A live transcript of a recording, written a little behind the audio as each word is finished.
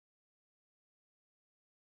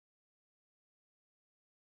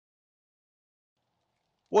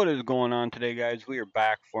What is going on today, guys? We are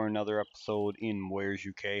back for another episode in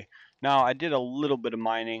War3Zuk. Now, I did a little bit of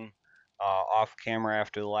mining off camera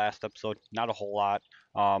after the last episode, not a whole lot.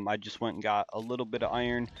 I just went and got a little bit of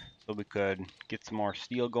iron so we could get some more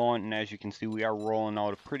steel going, and as you can see, we are rolling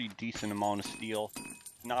out a pretty decent amount of steel.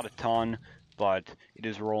 Not a ton, but it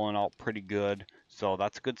is rolling out pretty good, so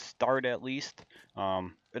that's a good start at least.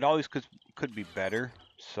 It always could be better,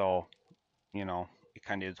 so you know, it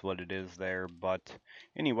kind of is what it is there. But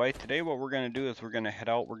anyway, today what we're going to do is we're going to head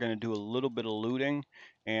out. We're going to do a little bit of looting,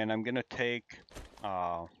 and I'm going to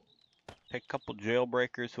uh, take a couple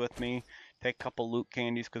jailbreakers with me, take a couple loot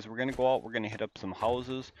candies, because we're going to go out. We're going to hit up some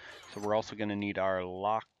houses. So we're also going to need our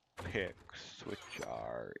lock picks, which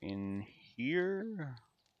are in here.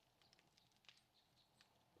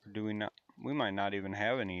 Or do we not? We might not even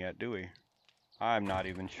have any yet, do we? I'm not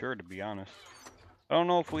even sure, to be honest. I don't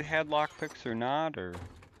know if we had lockpicks or not, or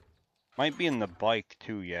might be in the bike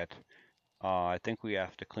too yet. I think we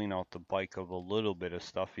have to clean out the bike of a little bit of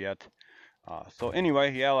stuff yet. So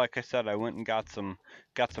anyway, yeah, like I said, I went and got some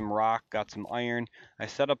rock, got some iron. I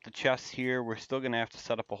set up the chests here. We're still gonna have to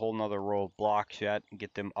set up a whole nother row of blocks yet and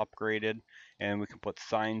get them upgraded, and we can put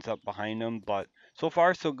signs up behind them. But so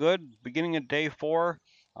far so good. Beginning of day 4.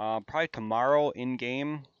 Probably tomorrow in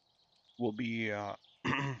game will be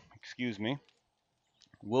excuse me.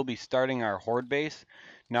 We'll be starting our horde base.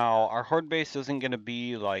 Now, our horde base isn't gonna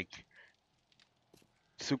be like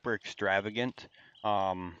super extravagant,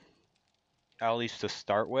 um, at least to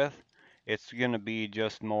start with. It's gonna be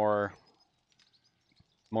just more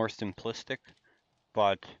simplistic,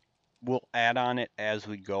 but we'll add on it as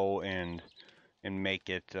we go and make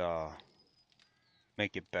it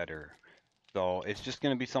better. So it's just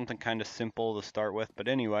gonna be something kind of simple to start with. But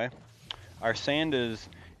anyway, our sand is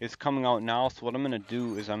coming out now. So what I'm gonna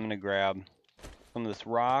do is I'm gonna grab some of this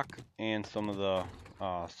rock and some of the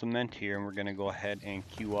cement here, and we're gonna go ahead and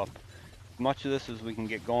queue up much of this as we can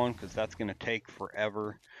get going, because that's going to take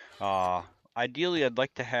forever. Ideally, I'd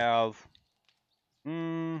like to have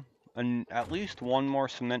at least one more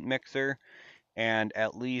cement mixer and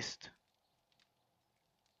at least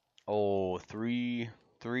three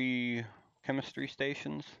chemistry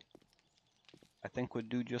stations. I think would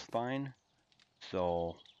do just fine.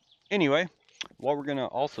 So anyway, what we're gonna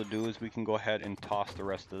also do is we can go ahead and toss the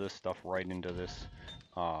rest of this stuff right into this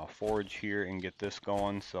forge here and get this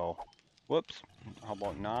going. So whoops, how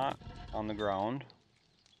about not on the ground?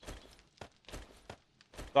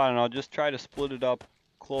 So I don't know, just try to split it up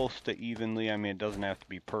close to evenly. I mean, it doesn't have to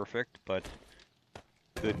be perfect, but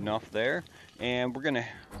good enough there. And we're gonna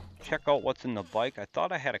check out what's in the bike. I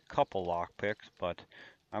thought I had a couple lockpicks, but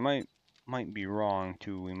I might be wrong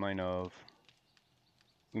too. We might have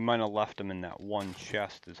left them in that one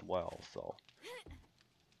chest as well. So,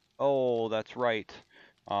 oh, that's right.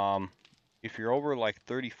 Um, if you're over like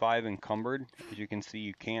 35 encumbered, as you can see,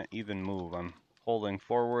 you can't even move. I'm holding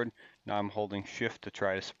forward. Now I'm holding shift to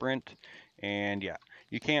try to sprint. And yeah,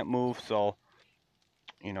 you can't move, so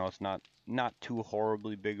you know it's not too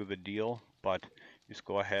horribly big of a deal, but just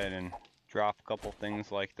go ahead and drop a couple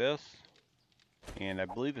things like this. And I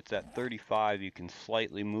believe it's at 35 you can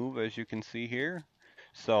slightly move, as you can see here.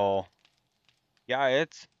 So yeah,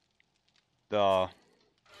 it's the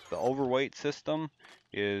overweight system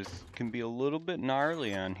can be a little bit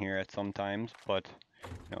gnarly on here at sometimes, but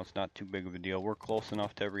you know, it's not too big of a deal. We're close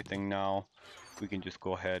enough to everything now. We can just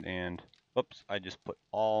go ahead and, oops, I just put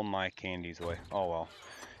all my candies away. Oh well.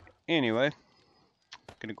 Anyway,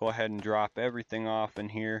 gonna go ahead and drop everything off in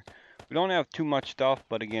here. We don't have too much stuff,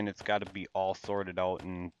 but again, it's got to be all sorted out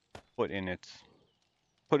and put in its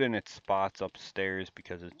spots upstairs,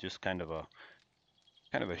 because it's just kind of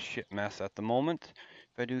a shit mess at the moment.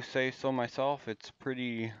 If I do say so myself, it's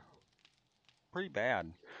pretty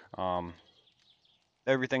bad. Um,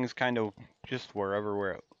 Everything's kind of just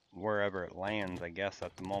wherever it lands, I guess,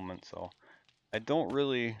 at the moment. So I don't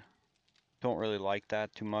really like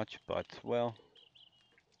that too much, but well,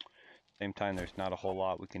 same time there's not a whole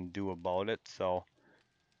lot we can do about it. So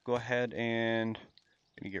go ahead and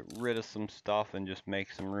gonna get rid of some stuff and just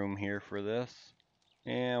make some room here for this.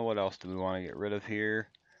 And what else do we want to get rid of here?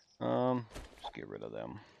 Just get rid of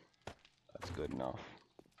them. That's good enough.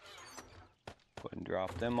 Go ahead and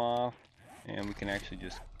drop them off, and we can actually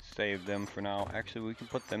just save them for now. Actually, we can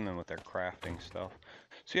put them in with our crafting stuff.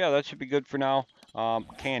 So yeah, that should be good for now.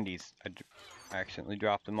 Candies, I accidentally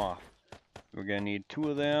dropped them off. We're gonna need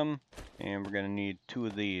 2 of them, and we're gonna need 2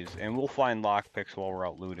 of these, and we'll find lockpicks while we're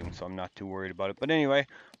out looting, so I'm not too worried about it. But anyway,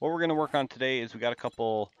 what we're gonna work on today is we got a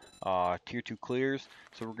couple tier 2 clears,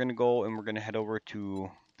 so we're gonna go and we're gonna head over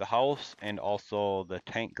to the house and also the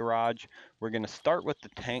tank garage. We're gonna start with the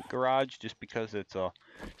tank garage just because it's a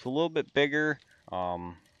little bit bigger.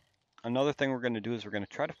 Another thing we're gonna do is we're gonna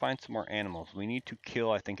try to find some more animals. We need to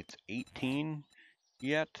kill, I think it's 18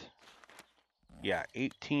 yet. Yeah,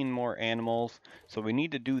 18 more animals. So we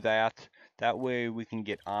need to do that. That way we can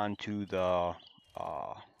get onto the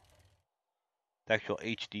actual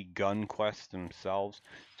HD gun quests themselves.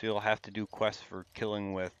 So you'll have to do quests for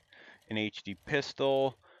killing with an HD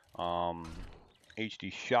pistol,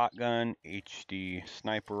 HD shotgun, HD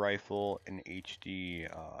sniper rifle, and HD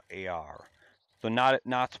AR. So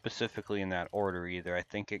not specifically in that order either. I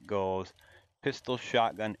think it goes pistol,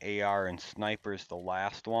 shotgun, AR, and sniper is the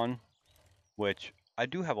last one, which I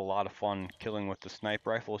do have a lot of fun killing with the sniper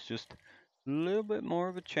rifle. It's just a little bit more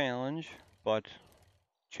of a challenge, but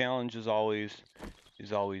challenge is always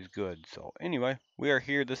good. So anyway, we are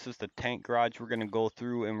here. This is the tank garage. We're gonna go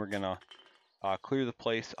through and we're gonna clear the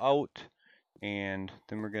place out, and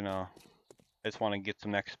then we're gonna. I just want to get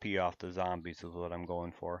some XP off the zombies is what I'm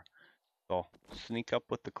going for. So sneak up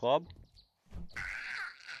with the club.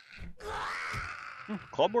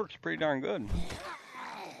 Club works pretty darn good.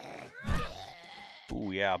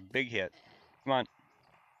 Ooh yeah, big hit. Come on.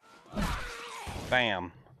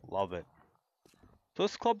 Bam. Love it. So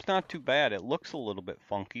this club's not too bad. It looks a little bit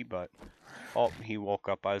funky, but oh, he woke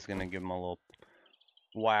up. I was gonna give him a little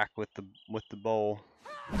whack with the bow.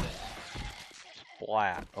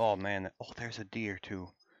 Splat. Oh man. Oh, there's a deer too.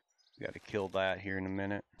 We gotta kill that here in a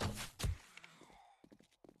minute.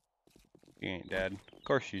 She ain't dead. Of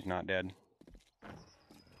course she's not dead.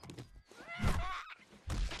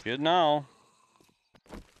 She is now.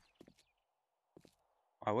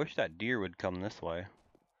 I wish that deer would come this way.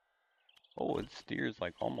 Oh, its deer's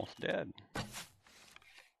like almost dead.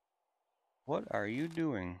 What are you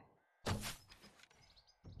doing?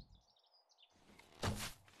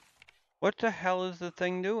 What the hell is the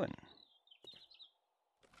thing doing?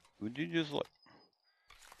 Would you just look?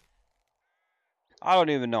 I don't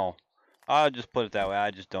even know. I'll just put it that way.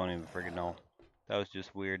 I just don't even freaking know. That was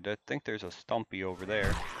just weird. I think there's a Stumpy over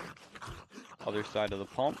there. Other side of the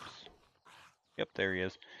pumps. Yep, there he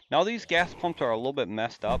is. Now these gas pumps are a little bit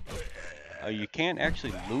messed up. You can't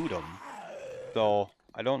actually loot them. So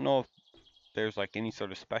I don't know if there's like any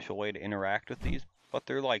sort of special way to interact with these, but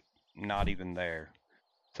they're like not even there.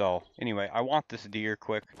 So anyway, I want this deer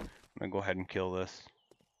quick. I'm gonna go ahead and kill this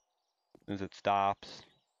as soon as it stops.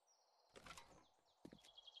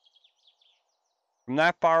 From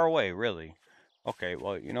that far away, really? Okay,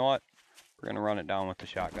 well, you know what? We're gonna run it down with the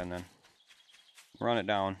shotgun then. Run it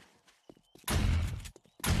down.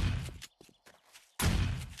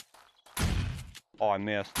 Oh, I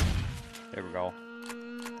missed. There we go.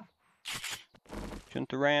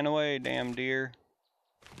 Shouldn't have ran away, damn deer.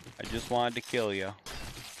 I just wanted to kill you.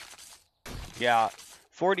 Yeah,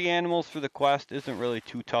 40 animals for the quest isn't really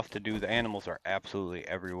too tough to do. The animals are absolutely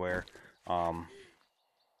everywhere.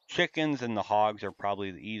 Chickens and the hogs are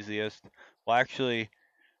probably the easiest. Well, actually,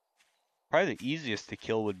 probably the easiest to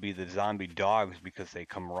kill would be the zombie dogs because they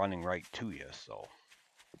come running right to you, so.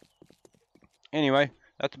 Anyway,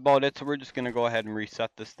 that's about it. So we're just gonna go ahead and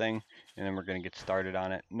reset this thing, and then we're gonna get started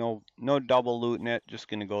on it. No double looting it. Just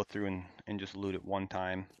gonna go through and just loot it one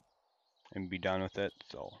time and be done with it.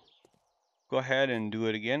 So go ahead and do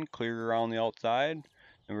it again. Clear around the outside,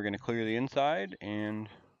 and we're gonna clear the inside, and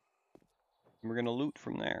we're gonna loot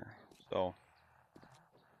from there. So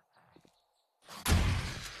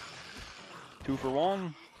 2 for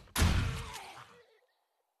 1.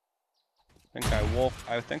 I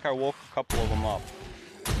think I woke a couple of them up.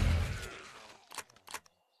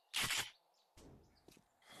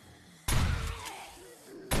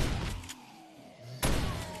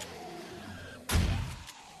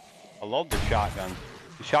 I love the shotguns.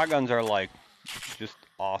 The shotguns are like just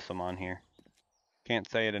awesome on here. Can't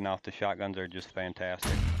say it enough. The shotguns are just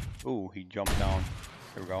fantastic. Ooh, he jumped down.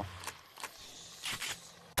 There we go.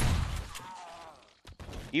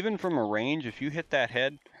 Even from a range, if you hit that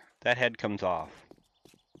head comes off.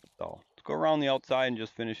 So let's go around the outside and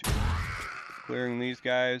just finish clearing these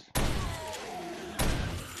guys.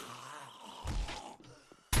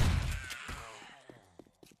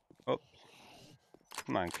 Oops.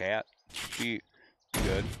 Come on, cat. Be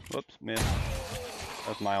good. Whoops, missed.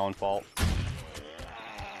 That's my own fault.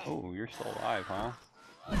 Oh, you're still alive, huh?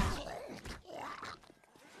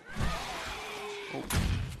 Oh.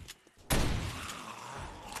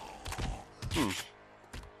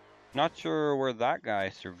 Not sure where that guy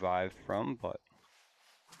survived from, but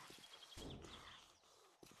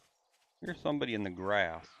here's somebody in the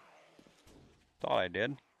grass. Thought I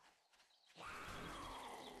did.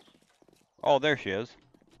 Oh, there she is.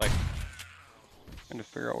 Trying to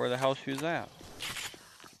figure out where the hell she was at.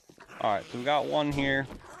 Alright, so we got one here.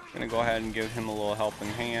 Gonna go ahead and give him a little helping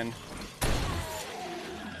hand.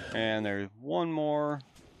 And there's one more,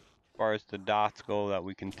 as far as the dots go, that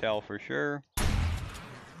we can tell for sure.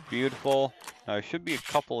 Beautiful. Now, there should be a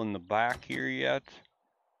couple in the back here yet,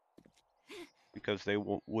 because they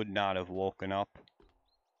would not have woken up.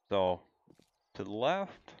 So, to the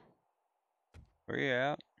left, where you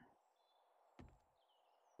at?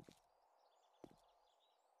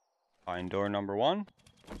 Find door number 1.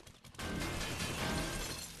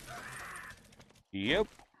 Yep.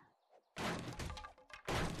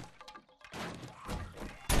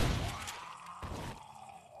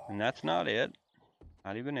 And that's not it.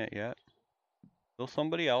 Not even it yet. Still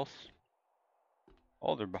somebody else.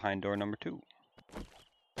 Oh, they're behind door number 2.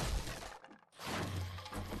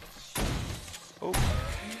 Oh.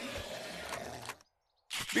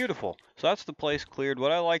 Beautiful. So that's the place cleared.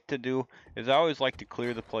 What I like to do is I always like to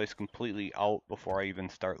clear the place completely out before I even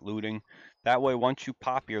start looting. That way, once you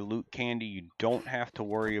pop your loot candy, you don't have to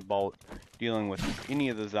worry about dealing with any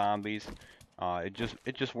of the zombies. It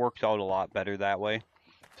just works out a lot better that way.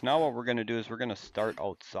 So now what we're going to do is we're going to start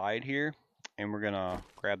outside here, and we're going to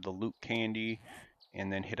grab the loot candy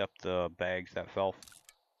and then hit up the bags that fell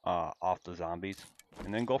off the zombies,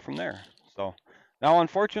 and then go from there. So now,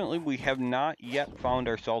 unfortunately, we have not yet found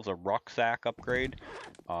ourselves a rucksack upgrade.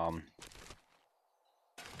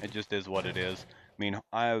 It just is what it is. I mean,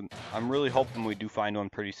 I'm really hoping we do find one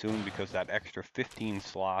pretty soon, because that extra 15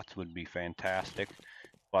 slots would be fantastic.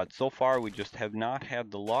 But so far, we just have not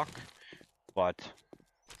had the luck. But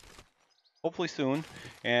hopefully soon.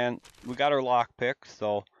 And we got our lockpick,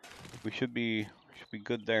 so we should be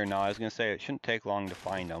good there now. I was gonna say it shouldn't take long to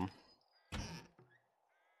find them.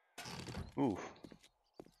 Oof.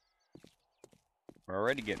 We're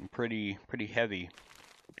already getting pretty heavy.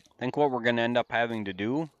 I think what we're gonna end up having to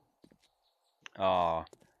do, so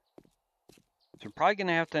we're probably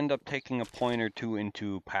gonna have to end up taking a point or two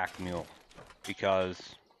into pack mule,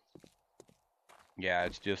 because yeah,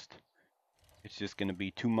 it's just gonna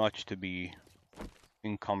be too much to be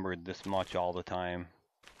encumbered this much all the time.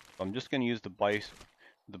 So I'm just gonna use the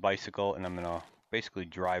bicycle, and I'm gonna basically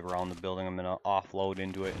drive around the building. I'm gonna offload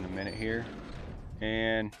into it in a minute here.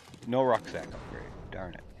 And no rucksack upgrade.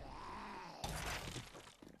 Darn it.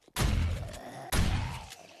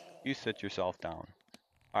 You sit yourself down.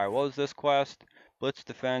 Alright, what was this quest? Blitz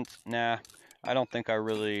defense? Nah, I don't think I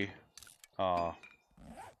really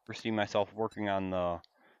foresee myself working on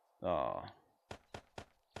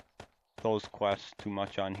those quests too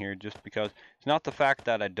much on here, just because it's not the fact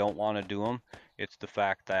that I don't want to do them. It's the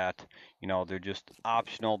fact that, you know, they're just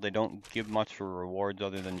optional. They don't give much for rewards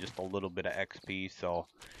other than just a little bit of XP. So,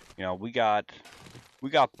 you know, we got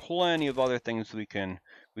plenty of other things we can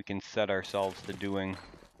set ourselves to doing,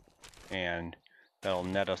 and that'll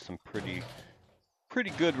net us some pretty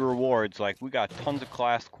good rewards. Like, we got tons of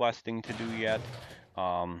class questing to do yet.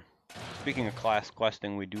 Speaking of class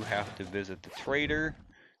questing, we do have to visit the trader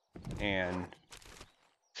and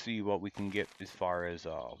see what we can get as far as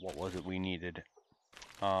what was it we needed.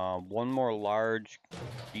 One more large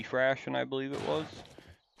beef ration, I believe it was,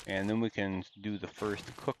 and then we can do the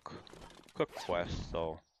first cook quest.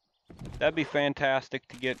 So that'd be fantastic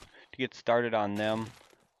to get started on them.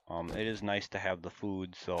 It is nice to have the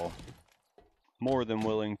food, so more than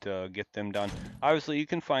willing to get them done. Obviously, you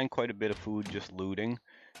can find quite a bit of food just looting,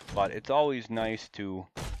 but it's always nice to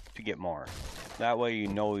get more. That way, you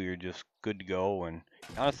know, you're just good to go. And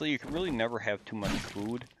honestly, you can really never have too much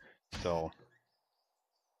food. So,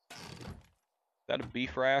 is that a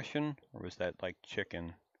beef ration, or was that like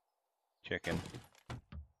chicken? Chicken.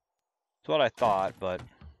 That's what I thought, but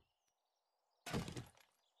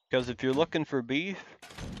because if you're looking for beef,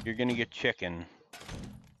 you're gonna get chicken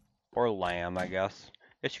or lamb, I guess.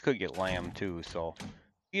 Guess you could get lamb too. So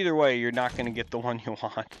either way, you're not gonna get the one you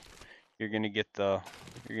want. You're gonna get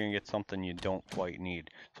something you don't quite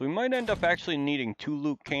need. So we might end up actually needing 2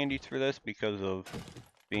 loot candies for this because of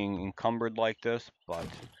being encumbered like this. But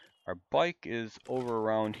our bike is over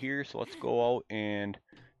around here, so let's go out and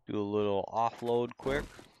do a little offload quick,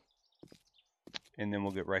 and then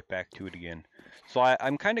we'll get right back to it again. So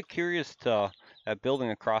I'm kind of curious to that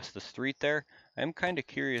building across the street there. I'm kind of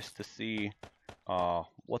curious to see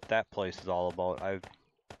what that place is all about.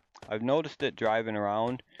 I've noticed it driving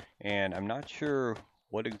around, and I'm not sure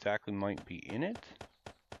what exactly might be in it,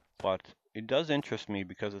 but it does interest me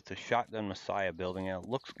because it's a Shotgun Messiah building, and it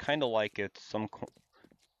looks kind of like it's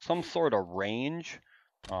some sort of range,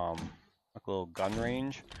 like a little gun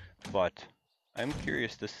range. But I'm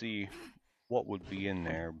curious to see what would be in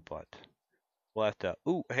there. But we'll have to.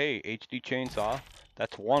 Ooh, hey, HD chainsaw.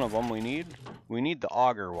 That's one of them we need. We need the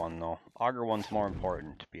auger one though. Auger one's more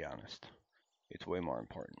important, to be honest. It's way more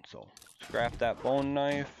important. So scrap that bone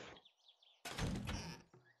knife.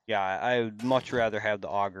 Yeah, I would much rather have the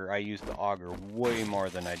auger. I use the auger way more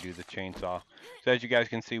than I do the chainsaw. So as you guys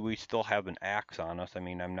can see, we still have an axe on us. I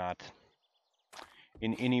mean, I'm not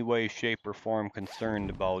in any way, shape, or form concerned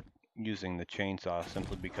about using the chainsaw,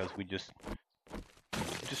 simply because we just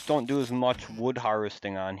don't do as much wood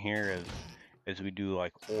harvesting on here as we do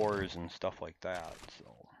like ores and stuff like that.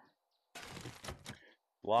 So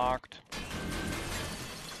locked.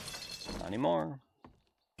 Not anymore.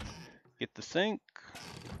 Get the sink.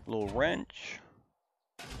 Little wrench.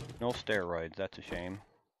 No steroids, that's a shame.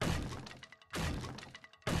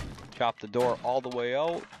 Chop the door all the way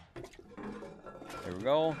out. There we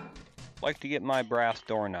go. Like to get my brass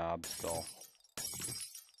doorknob, so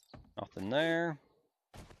nothing there.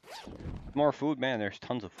 More food, man, there's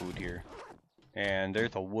tons of food here. And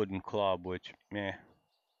there's a wooden club, which, meh.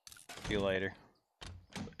 See you later.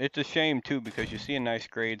 It's a shame too, because you see a nice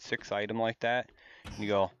grade 6 item like that, and you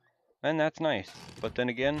go, man, that's nice. But then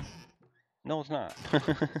again, no, it's not.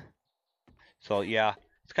 So yeah,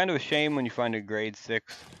 it's kind of a shame when you find a grade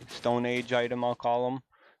 6 Stone Age item, I'll call them.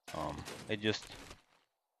 It just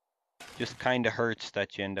kind of hurts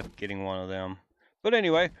that you end up getting one of them. But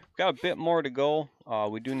anyway, we've got a bit more to go.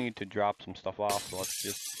 We do need to drop some stuff off, so let's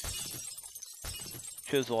just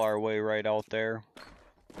chisel our way right out there.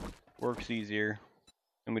 Works easier,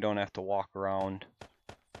 and we don't have to walk around.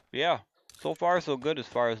 But yeah, so far so good as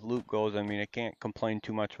far as loot goes. I mean, I can't complain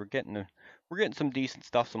too much. We're getting some decent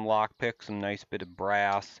stuff, some lockpicks, some nice bit of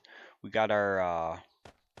brass. We got our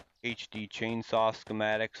HD chainsaw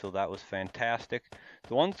schematic, so that was fantastic.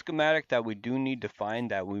 The one schematic that we do need to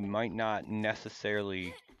find that we might not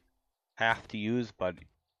necessarily have to use, but,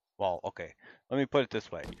 well, okay, let me put it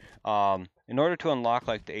this way. In order to unlock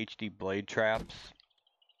like the HD blade traps,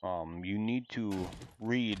 you need to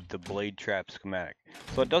read the blade trap schematic.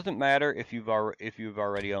 So it doesn't matter if you've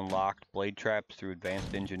already unlocked blade traps through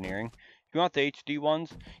advanced engineering. If you want the HD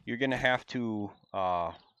ones, you're gonna have to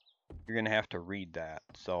read that.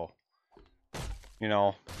 So, you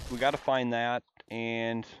know, we got to find that,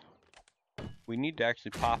 and we need to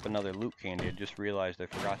actually pop another loot candy. I just realized I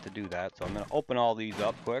forgot to do that, so I'm gonna open all these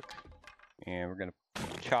up quick, and we're gonna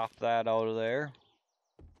chop that out of there.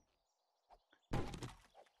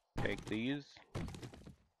 Take these,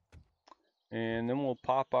 and then we'll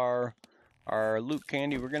pop our loot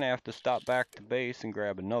candy. We're gonna have to stop back to base and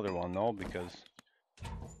grab another one though, because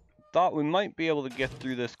thought we might be able to get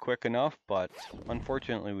through this quick enough, but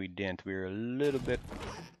unfortunately we didn't. We were a little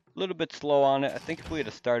bit slow on it. I think if we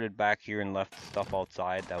had started back here and left the stuff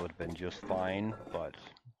outside, that would have been just fine, but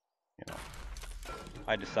you know,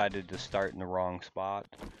 I decided to start in the wrong spot.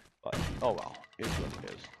 But oh well, it's what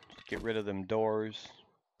it is. Just get rid of them doors.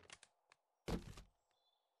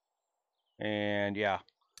 And yeah,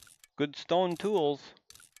 good stone tools.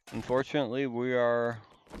 Unfortunately, we are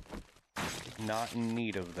not in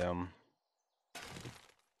need of them.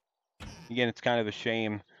 Again, it's kind of a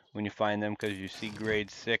shame when you find them, because you see grade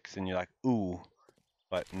 6 and you're like, ooh,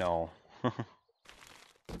 but no.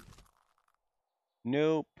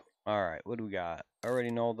 Nope. Alright, what do we got? I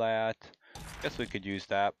already know that. Guess we could use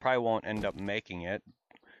that. Probably won't end up making it.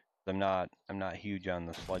 I'm not huge on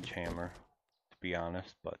the sledgehammer, to be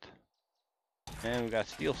honest, but. And we got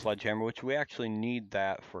steel sledgehammer, which we actually need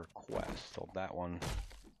that for quest, so that one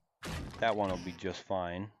will be just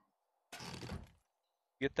fine.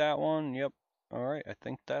 Get that one, yep. Alright, I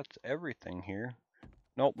think that's everything here.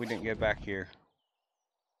 Nope, we didn't get back here.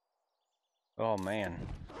 Oh man.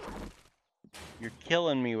 You're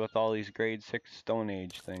killing me with all these grade 6 Stone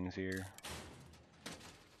Age things here.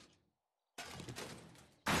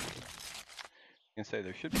 You can say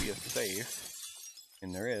there should be a safe,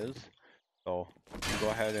 and there is. So, we'll go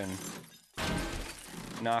ahead and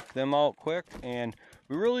knock them out quick, and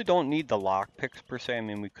we really don't need the lockpicks per se. I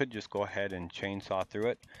mean, we could just go ahead and chainsaw through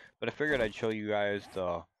it, but I figured I'd show you guys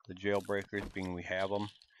the jailbreakers, being we have them.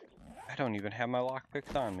 I don't even have my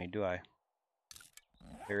lockpicks on me, do I?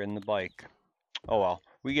 They're in the bike. Oh well,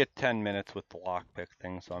 we get 10 minutes with the lockpick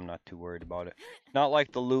thing, so I'm not too worried about it. Not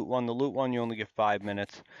like the loot one. The loot one, you only get 5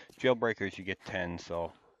 minutes. Jailbreakers, you get 10,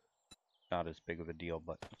 so not as big of a deal.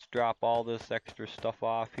 But let's drop all this extra stuff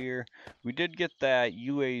off here. We did get that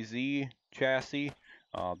UAZ chassis.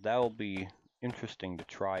 That'll be interesting to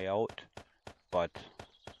try out. But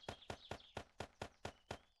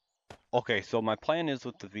okay, so my plan is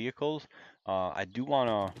with the vehicles. I do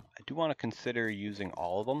wanna consider using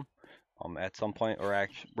all of them. At some point, or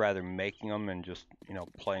actually rather making them and just, you know,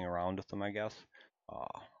 playing around with them, I guess.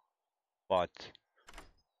 But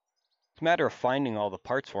It's a matter of finding all the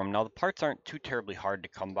parts for them. Now, the parts aren't too terribly hard to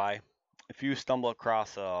come by. If you stumble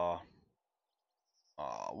across a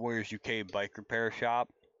War3Zuk bike repair shop,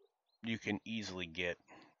 you can easily get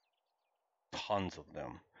tons of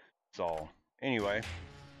them. So, anyway,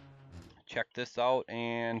 check this out,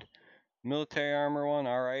 and military armor one,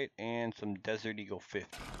 alright, and some Desert Eagle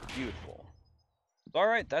 50. Beautiful.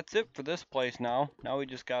 Alright, that's it for this place now. Now we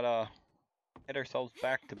just gotta head ourselves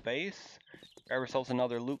back to base, grab ourselves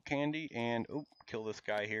another loot candy, and oop, kill this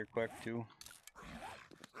guy here quick too.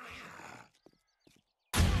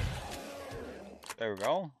 There we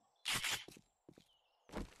go.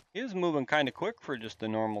 He is moving kind of quick for just a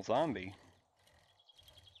normal zombie.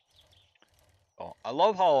 Oh, I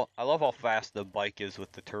love how fast the bike is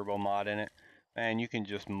with the turbo mod in it. Man, you can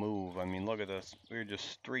just move. I mean, look at this. We're just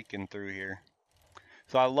streaking through here.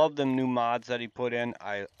 So I love them new mods that he put in.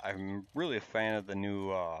 I'm really a fan of the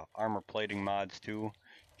new armor plating mods too,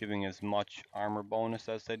 giving as much armor bonus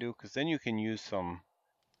as they do, because then you can use some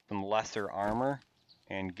lesser armor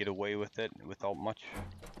and get away with it without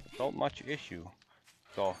much issue.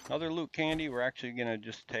 So another loot candy. We're actually gonna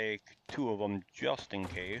just take 2 of them just in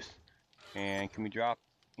case. And can we drop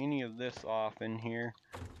any of this off in here?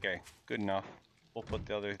 Okay, good enough. We'll put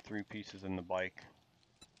the other 3 pieces in the bike.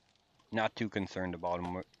 Not too concerned about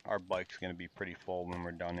them. Our bike's going to be pretty full when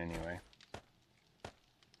we're done anyway.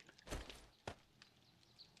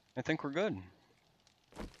 I think we're good.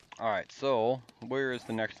 Alright, so where is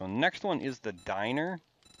the next one? Next one is the diner.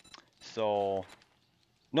 So,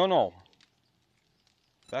 no.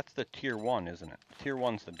 That's the tier 1, isn't it? Tier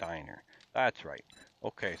 1's the diner. That's right.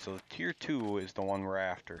 Okay, so the tier 2 is the one we're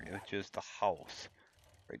after, which is the house.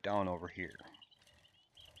 Right down over here.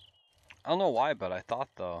 I don't know why, but I thought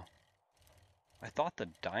the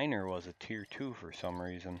diner was a tier 2 for some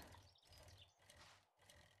reason.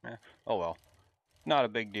 Oh well. Not a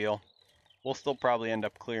big deal. We'll still probably end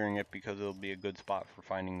up clearing it because it'll be a good spot for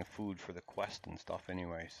finding the food for the quest and stuff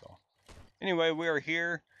anyway, so. Anyway, we are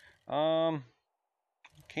here.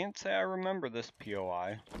 Can't say I remember this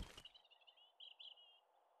POI.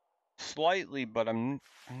 Slightly, but I'm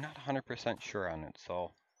not 100% sure on it,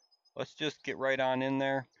 so let's just get right on in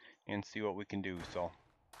there and see what we can do. So,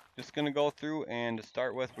 just gonna go through, and to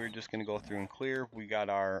start with, we're just gonna go through and clear. We got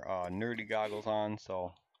our nerdy goggles on,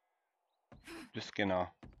 so just gonna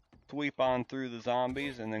sweep on through the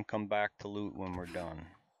zombies and then come back to loot when we're done.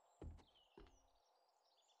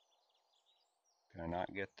 Can I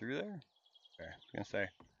not get through there? Okay, I was gonna say,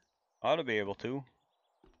 I ought to be able to.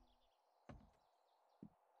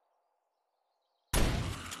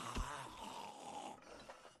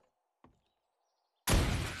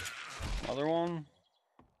 Another one.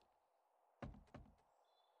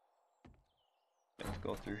 Let's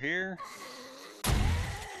go through here.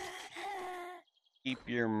 Keep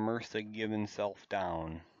your mercy given self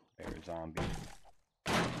down. There, zombie.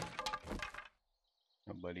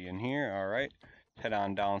 Nobody in here. Alright. Head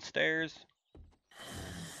on downstairs.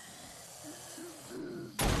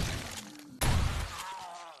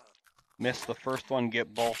 Missed the first one,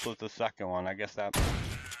 get both with the second one. I guess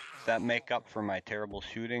that make up for my terrible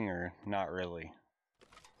shooting, or not really?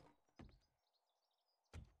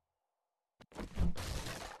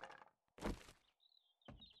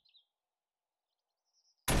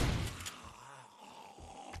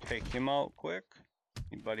 Take him out quick.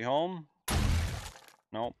 Anybody home?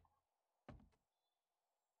 Nope.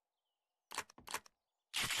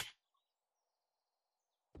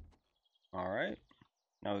 Alright.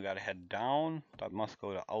 Now we gotta head down. That must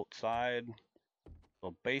go to outside.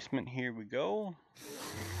 So basement, here we go.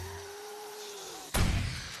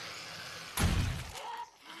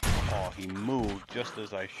 Oh, he moved just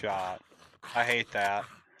as I shot. I hate that.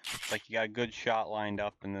 It's like you got a good shot lined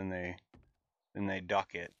up and then they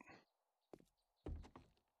duck it.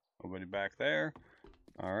 Nobody back there.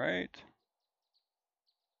 Alright.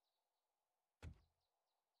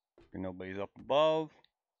 Nobody's up above.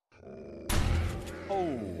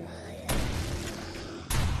 Oh.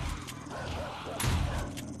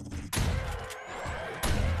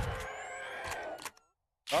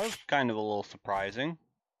 That was kind of a little surprising.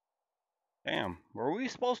 Damn, were we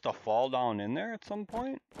supposed to fall down in there at some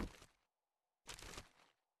point?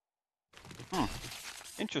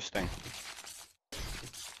 Interesting. A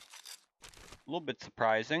little bit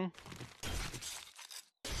surprising.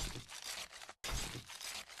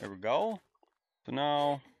 There we go. So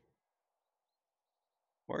now,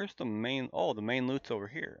 where's the main, oh, the main loot's over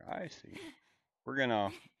here. I see. We're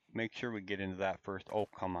gonna make sure we get into that first. Oh,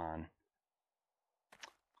 come on.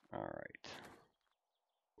 Alright.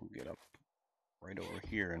 We'll get up right over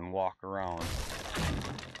here and walk around.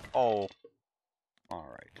 Oh.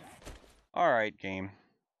 Alright. Alright, game.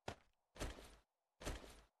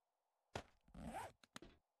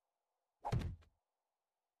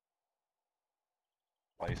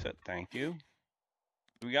 Place it, thank you.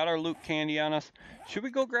 We got our loot candy on us. Should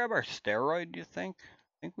we go grab our steroid, do you think?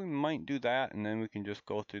 I think we might do that, and then we can just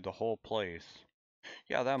go through the whole place.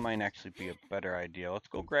 Yeah, that might actually be a better idea. Let's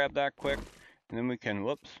go grab that quick, and then we can,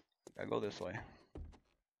 whoops, gotta go this way.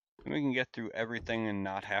 Then we can get through everything and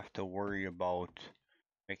not have to worry about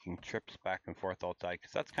making trips back and forth outside,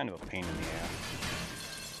 because that's kind of a pain in the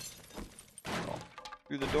ass. So,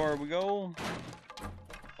 through the door we go,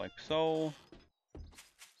 like so.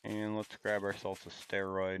 And let's grab ourselves a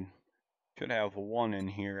steroid. Should have one in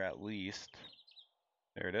here at least.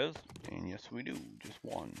 There it is. And yes, we do. Just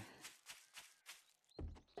one.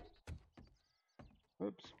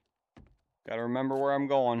 Oops. Gotta remember where I'm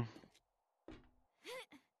going.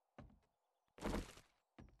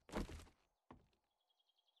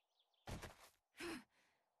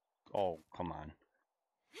 Oh, come on.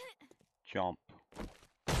 Jump.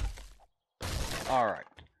 Alright.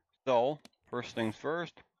 So, first things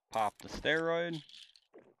first. Pop the steroid.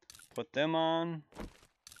 Put them on.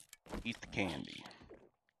 Eat the candy.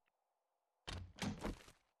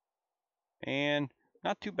 And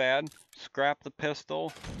not too bad. Scrap the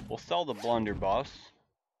pistol. We'll sell the blunderbuss.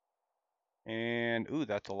 And, ooh,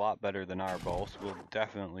 that's a lot better than our bow, so we'll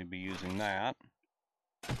definitely be using that.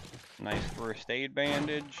 Nice first aid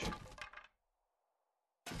bandage.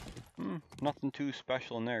 Nothing too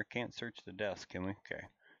special in there. Can't search the desk, can we? Okay.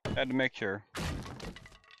 Had to make sure.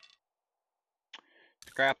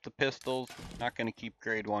 Scrap the pistols. Not going to keep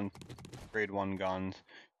grade 1 guns.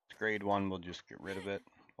 It's grade 1, we'll just get rid of it.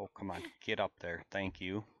 Oh, come on. Get up there. Thank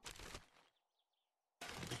you.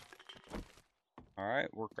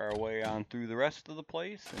 Alright, work our way on through the rest of the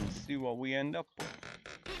place and see what we end up with.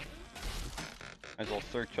 Might as well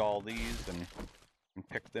search all these and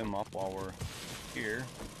pick them up while we're here.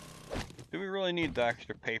 Do we really need the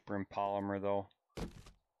extra paper and polymer though?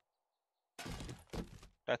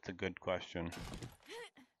 That's a good question.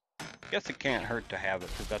 Guess it can't hurt to have it,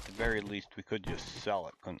 because at the very least we could just sell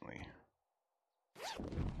it, couldn't we?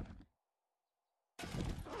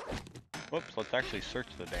 Whoops, let's actually search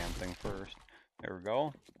the damn thing first. There we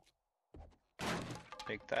go.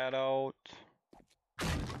 Take that out.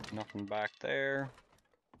 Nothing back there.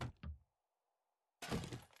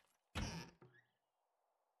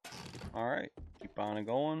 Alright, keep on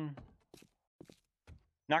going.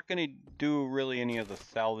 Not going to do really any of the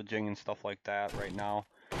salvaging and stuff like that right now.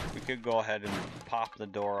 We could go ahead and pop the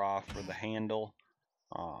door off for the handle.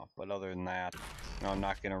 But other than that, I'm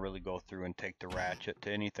not going to really go through and take the ratchet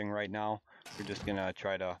to anything right now. We're just going to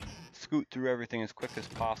try to scoot through everything as quick as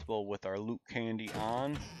possible with our loot candy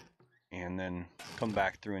on. And then come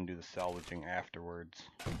back through and do the salvaging afterwards.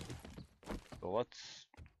 So let's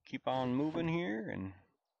keep on moving here. And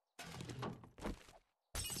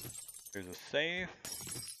there's a safe.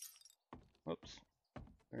 Whoops. Is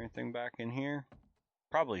there anything back in here?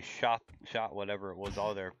 Probably shot whatever it was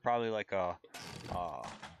out there. Probably like a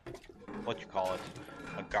what you call it,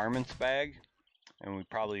 a garments bag, and we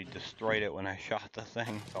probably destroyed it when I shot the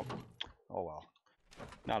thing. So, oh well,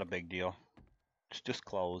 not a big deal. It's just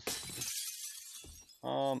clothes.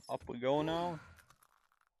 Up we go now.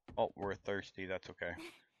 Oh, we're thirsty. That's okay.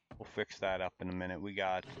 We'll fix that up in a minute. We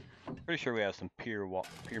got, pretty sure we have some pure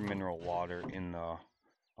mineral water in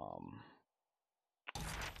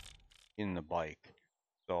the bike.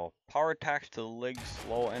 So, power attacks to the legs,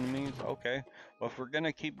 slow enemies. Okay. Well, if we're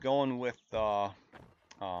gonna keep going with like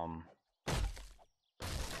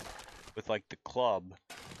the club,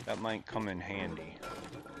 that might come in handy.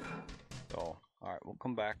 So, alright, we'll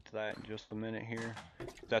come back to that in just a minute here.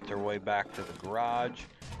 That's our way back to the garage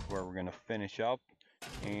where we're gonna finish up.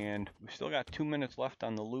 And we still got 2 minutes left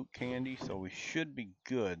on the loot candy, so we should be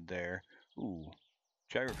good there. Ooh,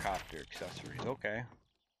 gyrocopter accessories, okay.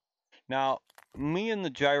 Now, me and the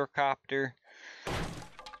gyrocopter,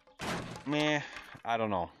 meh, I don't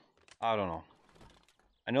know.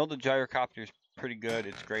 I know the gyrocopter is pretty good.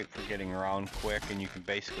 It's great for getting around quick, and you can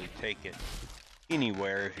basically take it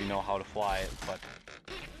anywhere if you know how to fly it. But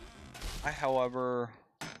I, however,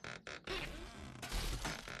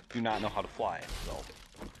 do not know how to fly it, so,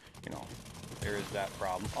 you know, there is that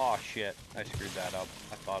problem. Oh shit, I screwed that up.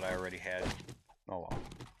 I thought I already had it. Oh well.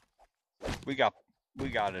 We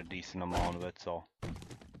got a decent amount of it, so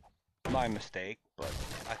my mistake, but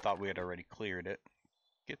I thought we had already cleared it.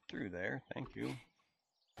 Get through there, thank you.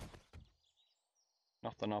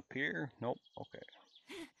 Nothing up here? Nope, okay.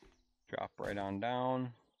 Drop right on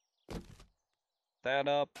down. That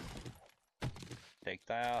up. Take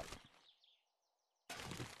that.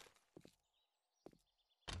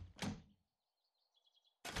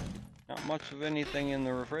 Not much of anything in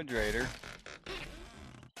the refrigerator.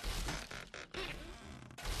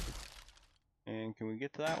 And can we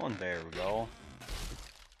get to that one? There we go.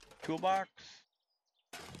 Toolbox.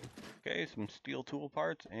 Okay, some steel tool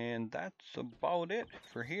parts, and that's about it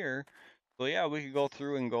for here. So yeah, we could go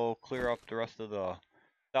through and go clear up the rest of the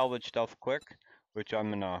salvage stuff quick, which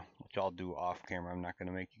I'll do off camera. I'm not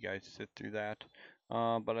gonna make you guys sit through that.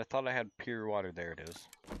 But I thought I had pure water. There it is.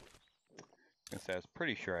 I was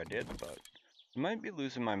pretty sure I did, but I might be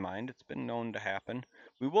losing my mind. It's been known to happen.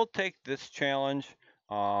 We will take this challenge,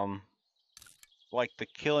 like the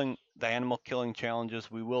animal killing challenges.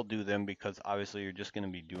 We will do them because obviously you're just gonna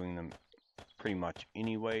be doing them pretty much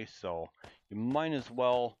anyway, so you might as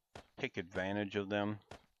well take advantage of them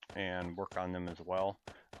and work on them as well.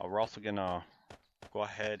 We're also gonna go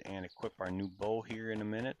ahead and equip our new bow here in a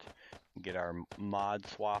minute and get our mod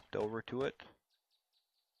swapped over to it.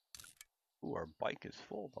 Ooh, our bike is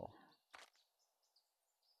full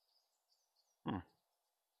though.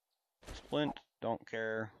 Splint, don't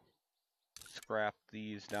care. Scrap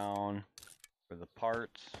these down for the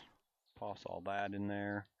parts. Toss all that in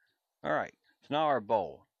there. Alright, so now our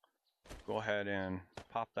bow. Go ahead and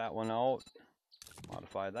pop that one out.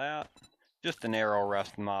 Modify that. Just an arrow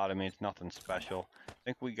rest mod. I mean, it's nothing special. I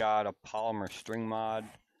think we got a polymer string mod.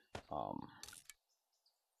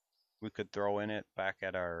 We could throw in it back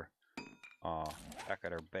at our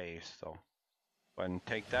base. So go ahead and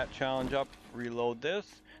take that challenge up. Reload this.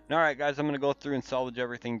 And all right, guys, I'm gonna go through and salvage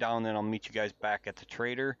everything down. Then I'll meet you guys back at the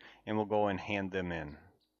trader, and we'll go and hand them in.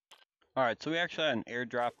 All right, so we actually had an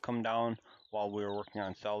airdrop come down while we were working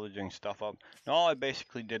on salvaging stuff up. And all I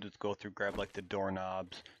basically did was go through, grab like the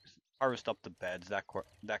doorknobs, harvest up the beds,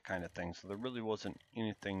 that kind of thing. So there really wasn't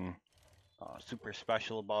anything super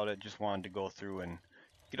special about it. Just wanted to go through and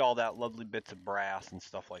get all that lovely bits of brass and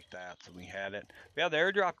stuff like that. So we had it. But yeah, the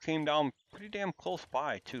airdrop came down pretty damn close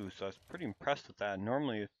by too. So I was pretty impressed with that.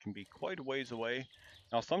 Normally it can be quite a ways away.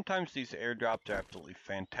 Now sometimes these airdrops are absolutely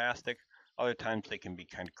fantastic. Other times they can be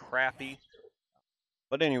kind of crappy.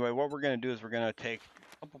 But anyway, what we're going to do is we're going to take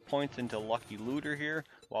a couple points into Lucky Looter here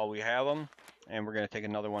while we have them. And we're going to take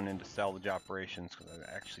another one into Salvage Operations because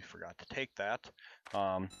I actually forgot to take that.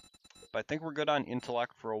 But I think we're good on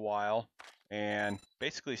Intellect for a while. And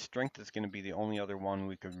basically Strength is going to be the only other one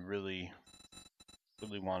we could really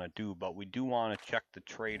want to do. But we do want to check the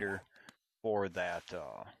trader for that,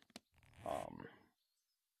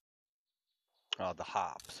 the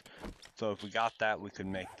hops. So if we got that, we could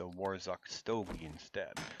make the War3Zuk Stogie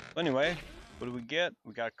instead. So anyway, what do we get?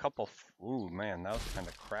 We got a couple. Ooh, man, that was kind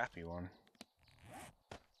of crappy one.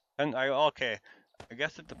 And okay, I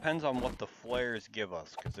guess it depends on what the flares give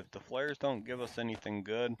us. Because if the flares don't give us anything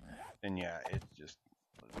good, then yeah, it's just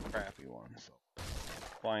a crappy one. So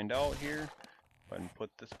find out here. Go ahead and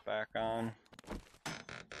put this back on.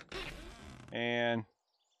 And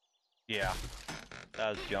yeah, that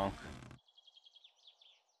was junk.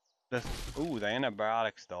 Ooh, the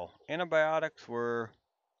antibiotics though. Antibiotics were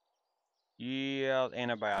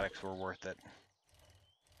worth it.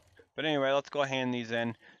 But anyway, let's go hand these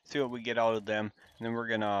in, see what we get out of them, and then we're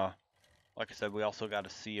gonna, like I said, we also got to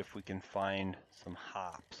see if we can find some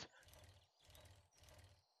hops.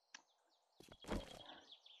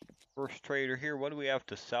 First trader here, what do we have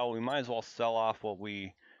to sell? We might as well sell off what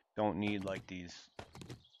we don't need, like these.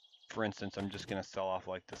 For instance, I'm just gonna sell off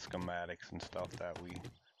like the schematics and stuff that we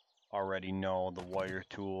already know, the wire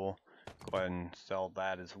tool. Go ahead and sell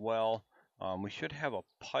that as well. We should have a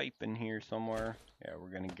pipe in here somewhere. Yeah, we're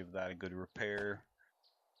gonna give that a good repair.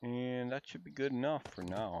 And that should be good enough for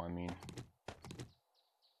now. I mean,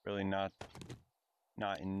 really not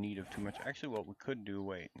in need of too much. Actually, what we could do,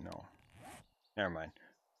 wait, no. Never mind.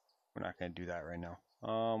 We're not gonna do that right now.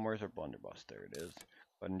 Where's our blunderbuss? There it is.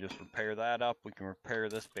 Go ahead and just repair that up. We can repair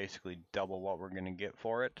this, basically double what we're gonna get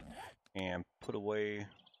for it. And put away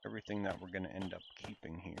everything that we're gonna end up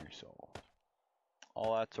keeping here, so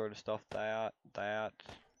all that sort of stuff, that.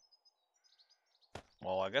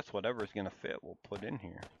 Well, I guess whatever's gonna fit, we'll put in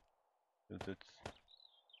here. It's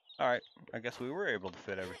alright, I guess we were able to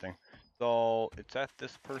fit everything. So it's at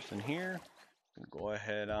this person here. Go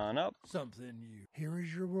ahead on up. Something new. Here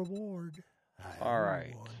is your reward.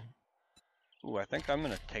 Alright. Ooh, I think I'm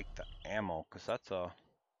gonna take the ammo, because that's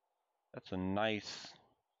a nice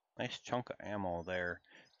chunk of ammo there.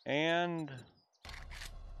 And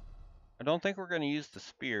I don't think we're going to use the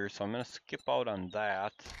spear, so I'm going to skip out on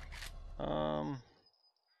that. Let's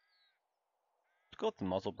go with the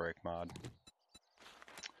muzzle brake mod.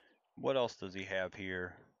 What else does he have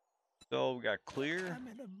here? So we got clear. I'm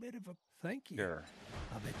in a bit of a thank you. Sure.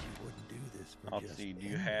 I bet you wouldn't do this for Let's just see, do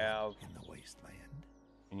you have in the wasteland.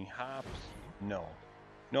 Any hops? No.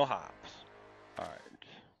 No hops. Alright.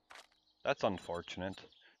 That's unfortunate.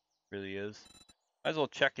 Really is. Might as well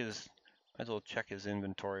check his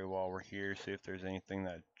inventory while we're here, see if there's anything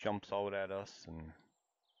that jumps out at us, and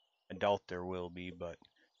I doubt there will be, but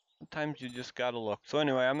sometimes you just gotta look. So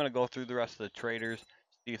anyway, I'm gonna go through the rest of the traders,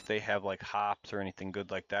 see if they have like hops or anything good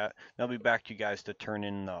like that. And I'll be back to you guys to turn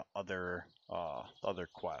in the other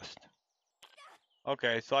quest.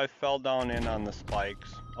 Okay, so I fell down in on the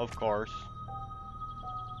spikes, of course.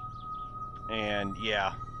 And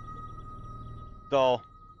yeah. So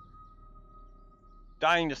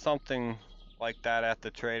dying to something like that at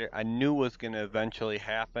the trader, I knew was gonna eventually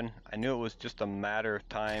happen. I knew it was just a matter of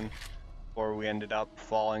time before we ended up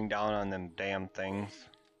falling down on them damn things.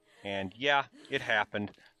 And yeah, it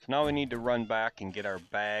happened. So now we need to run back and get our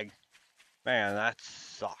bag. Man, that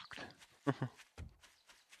sucked.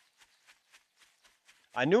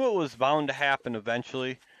 I knew it was bound to happen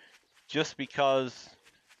eventually, just because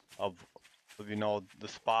of you know, the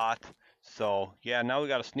spot. So yeah, now we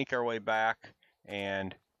gotta sneak our way back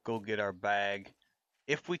and go get our bag.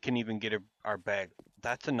 If we can even get our bag,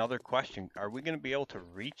 that's another question. Are we gonna be able to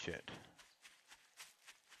reach it?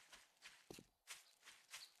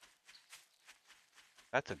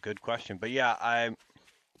 That's a good question. But yeah,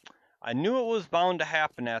 I knew it was bound to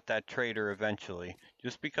happen at that trader eventually,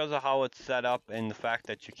 just because of how it's set up and the fact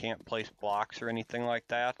that you can't place blocks or anything like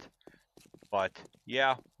that. But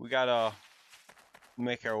yeah, we gotta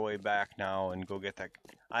make our way back now and go get that.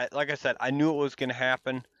 Like I said, I knew it was gonna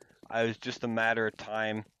happen. It was just a matter of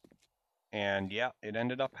time. And yeah, it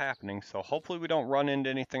ended up happening. So hopefully we don't run into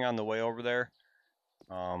anything on the way over there.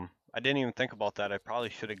 I didn't even think about that. I probably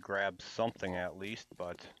should have grabbed something at least,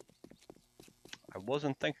 but I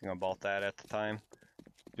wasn't thinking about that at the time.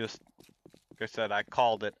 Just, like I said, I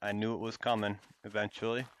called it. I knew it was coming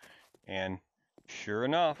eventually. And sure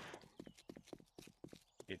enough,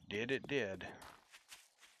 it did.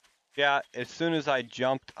 Yeah, as soon as I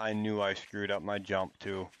jumped, I knew I screwed up my jump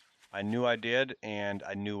too. I knew I did, and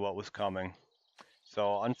I knew what was coming.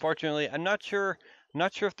 So unfortunately, I'm not sure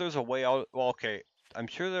if there's a way out. Well, okay, I'm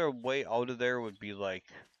sure their way out of there would be like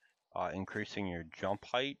increasing your jump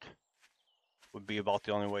height. Would be about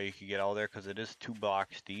the only way you could get out of there, because it is 2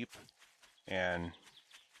 blocks deep. And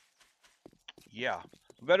yeah,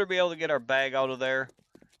 we better be able to get our bag out of there.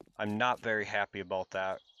 I'm not very happy about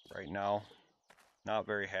that right now. Not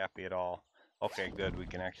very happy at all. Okay, good. We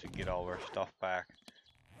can actually get all of our stuff back.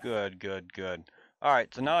 Good.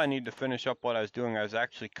 Alright, so now I need to finish up what I was doing. I was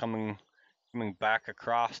actually coming back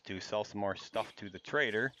across to sell some more stuff to the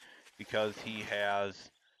trader, because he has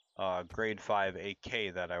grade 5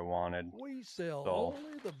 AK that I wanted. We sell So,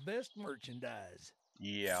 only the best merchandise.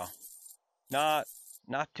 yeah. Not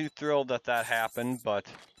too thrilled that happened, but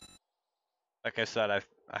like I said,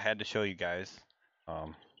 I had to show you guys.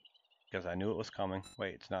 Because I knew it was coming.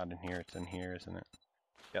 Wait, it's not in here, it's in here, isn't it?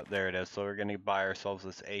 Yep, there it is. So we're gonna buy ourselves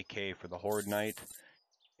this AK for the Horde Night.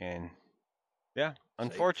 And yeah,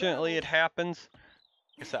 unfortunately it happens.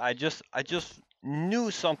 Like I said, I just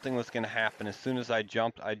knew something was gonna happen as soon as I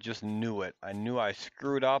jumped. I just knew it. I knew I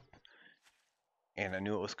screwed up, and I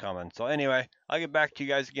knew it was coming. So anyway, I'll get back to you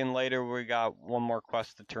guys again later. We got one more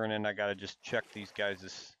quest to turn in. I gotta just check these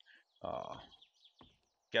guys'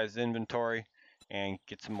 inventory and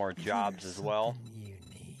get some more jobs as well.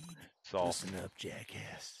 So Listen up,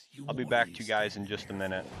 jackass. I'll be back to you guys in just a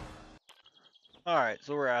minute. Alright,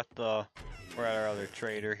 so we're at our other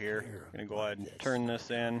trader here. Gonna go ahead and turn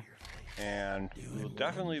this in, and we'll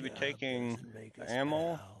definitely be taking the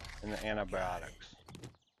ammo and the antibiotics.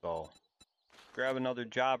 So grab another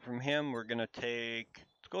job from him. We're gonna let's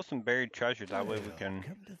go some buried treasure. That way we can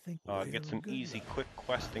get some easy, quick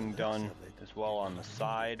questing done as well on the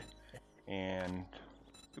side. And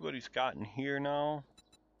see what he's got in here now.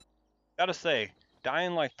 Gotta say,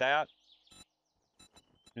 dying like that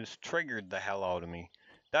just triggered the hell out of me.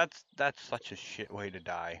 That's such a shit way to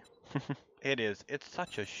die. It is. It's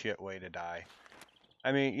such a shit way to die.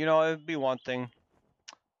 I mean, you know, it'd be one thing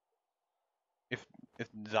if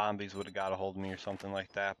zombies would have got a hold of me or something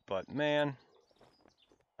like that, but man,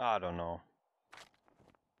 I don't know.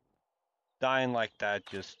 Dying like that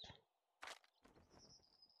just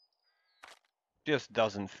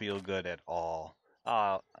doesn't feel good at all.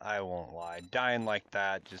 I won't lie. Dying like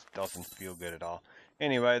that just doesn't feel good at all.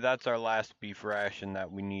 Anyway, that's our last beef ration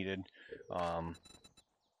that we needed.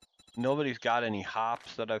 Nobody's got any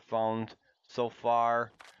hops that I've found so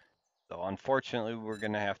far. So unfortunately, we're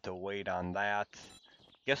going to have to wait on that.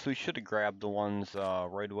 Guess we should have grabbed the ones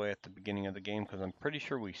right away at the beginning of the game, because I'm pretty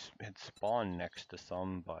sure we had spawned next to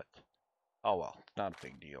some, but oh well, it's not a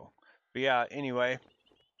big deal. But yeah, anyway,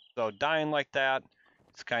 So dying like that,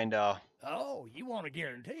 it's kind of Oh, you want a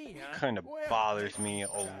guarantee, huh? kind of Well, bothers me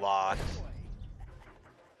a lot.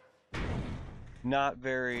 Not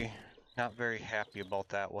very happy about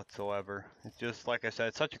that whatsoever. It's just like I said,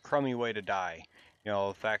 it's such a crummy way to die. You know,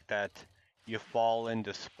 the fact that you fall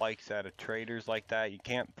into spikes at a trader's like that, you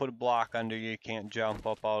can't put a block under you, you can't jump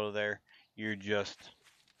up out of there. You're just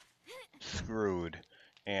screwed.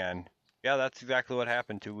 And yeah, that's exactly what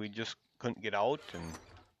happened to. We just couldn't get out and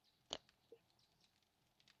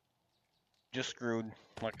just screwed.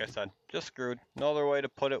 Like I said, just screwed. No other way to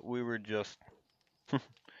put it. We were just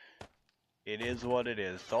it is what it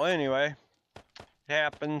is. So anyway, it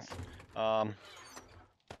happens. So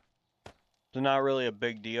not really a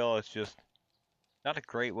big deal. It's just not a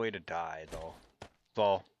great way to die though.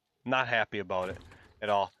 So not happy about it at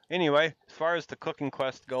all. Anyway, as far as the cooking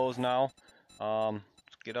quest goes now, let's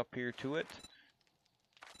get up here to it.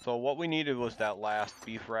 So what we needed was that last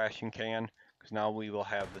beef ration can, because now we will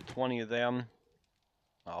have the 20 of them.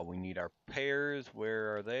 We need our pears.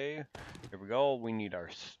 Where are they? Here we go. We need our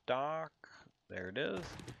stock. There it is.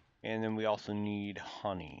 And then we also need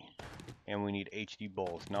honey. And we need HD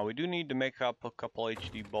bowls. Now we do need to make up a couple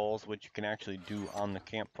HD bowls, which you can actually do on the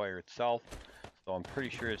campfire itself. So I'm pretty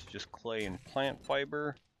sure it's just clay and plant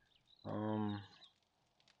fiber. HD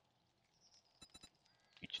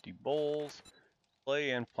bowls,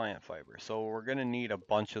 clay and plant fiber. So we're gonna need a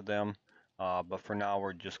bunch of them, but for now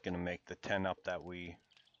we're just gonna make the 10 up that we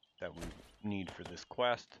need for this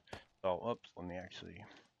quest. So, oops, let me actually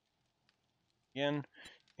again,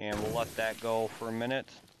 and we'll let that go for a minute.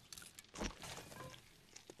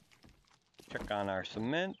 Check on our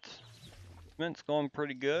cement. Cement's going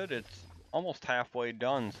pretty good. It's almost halfway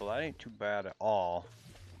done, so that ain't too bad at all.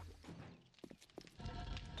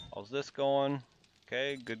 How's this going?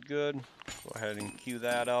 Okay, good, good. Go ahead and queue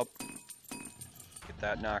that up. Get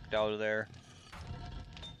that knocked out of there.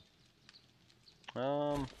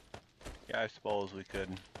 Yeah, I suppose we could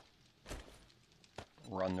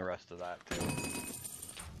run the rest of that too.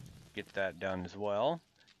 Get that done as well.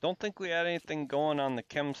 Don't think we had anything going on the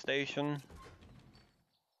chem station.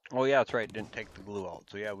 Oh yeah, that's right, didn't take the glue out.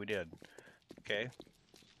 So yeah, we did. Okay.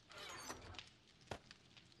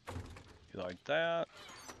 Like that.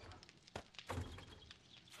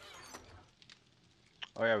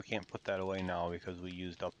 Oh yeah, we can't put that away now because we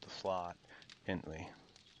used up the slot, didn't we?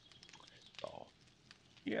 So,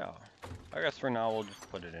 yeah. I guess for now we'll just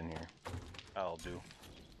put it in here. That'll do.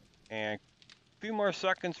 And a few more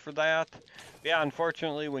seconds for that. Yeah,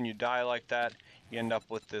 unfortunately when you die like that, you end up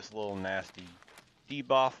with this little nasty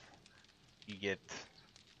debuff. You get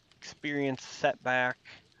experience setback.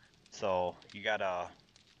 So you gotta,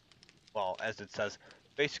 well, as it says,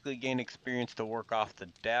 basically gain experience to work off the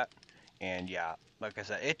debt. And yeah, like I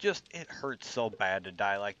said, it hurts so bad to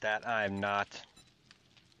die like that. I am not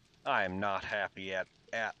happy at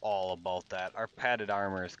all about that. Our padded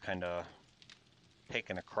armor is kind of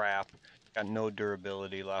taking a crap. Got no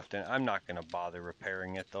durability left, and I'm not gonna bother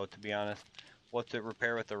repairing it though, to be honest. What's it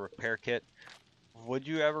repair with a repair kit? Would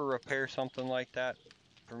you ever repair something like that?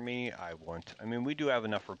 For me, I wouldn't. I mean, we do have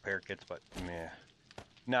enough repair kits, but meh,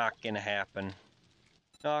 not gonna happen.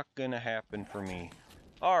 Not gonna happen for me.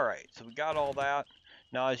 Alright, so we got all that.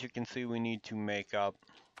 Now as you can see, we need to make up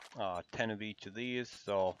 10 of each of these,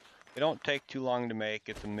 so they don't take too long to make.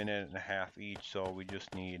 It's a minute and a half each, so we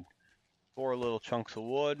just need 4 little chunks of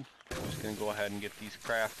wood. I'm just gonna go ahead and get these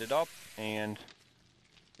crafted up and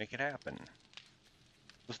make it happen.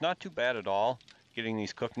 It's not too bad at all getting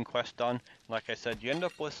these cooking quests done. Like I said, you end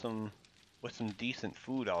up with some decent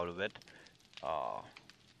food out of it. So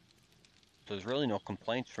there's really no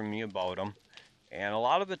complaints from me about them. And a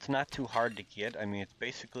lot of it's not too hard to get. I mean, it's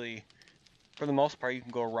basically, for the most part, you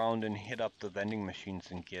can go around and hit up the vending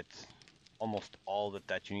machines and get almost all of it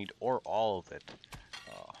that you need, or all of it,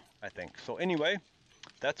 I think. So anyway,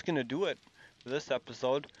 that's going to do it for this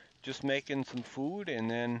episode. Just making some food,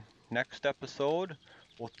 and then next episode,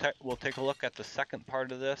 we'll take a look at the second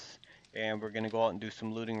part of this, and we're going to go out and do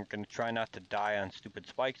some looting. We're going to try not to die on stupid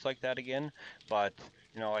spikes like that again, but,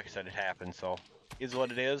 you know, like I said, it happens, so is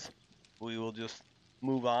what it is. We will just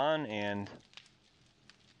move on and,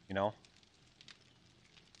 you know,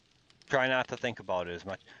 try not to think about it as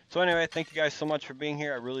much. So anyway, thank you guys so much for being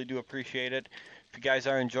here. I really do appreciate it. If you guys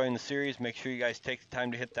are enjoying the series, make sure you guys take the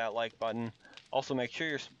time to hit that like button. Also, make sure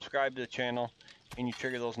you're subscribed to the channel and you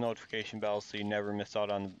trigger those notification bells so you never miss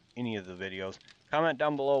out on any of the videos. Comment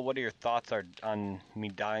down below what are your thoughts are on me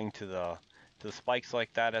dying to the spikes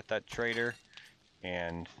like that at that trader,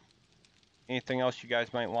 and anything else you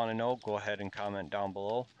guys might want to know, go ahead and comment down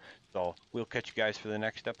below. So we'll catch you guys for the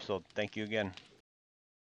next episode. Thank you again.